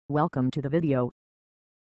Welcome to the video.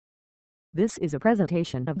 This is a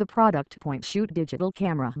presentation of the product point-and-shoot digital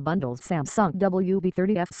camera bundles Samsung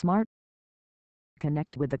WB30F Smart.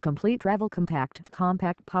 Connect with the complete travel compact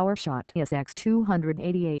PowerShot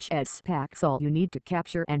SX280 HS packs all you need to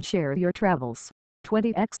capture and share your travels.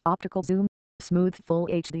 20x optical zoom, smooth full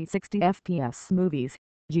HD 60 fps movies,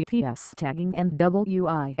 GPS tagging and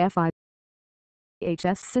Wi-Fi.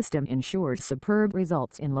 HS system ensures superb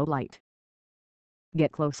results in low light.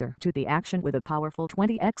 Get closer to the action with a powerful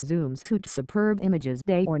 20x zoomShoot superb images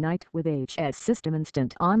day or night with HS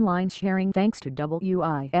SystemInstant online sharing thanks to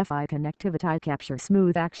Wi-Fi connectivityCapture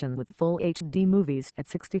smooth action with full HD movies at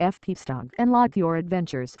 60 fps. Unlock your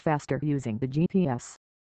adventures faster using the GPS.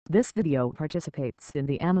 This video participates in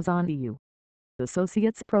the Amazon EU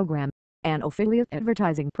Associates Program, an affiliate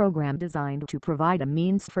advertising program designed to provide a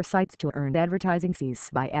means for sites to earn advertising fees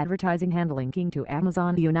by advertising and linking to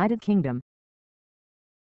Amazon United Kingdom.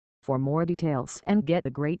 For more details and get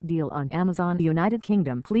a great deal on Amazon United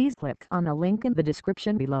Kingdom, please click on the link in the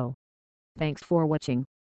description below. Thanks for watching.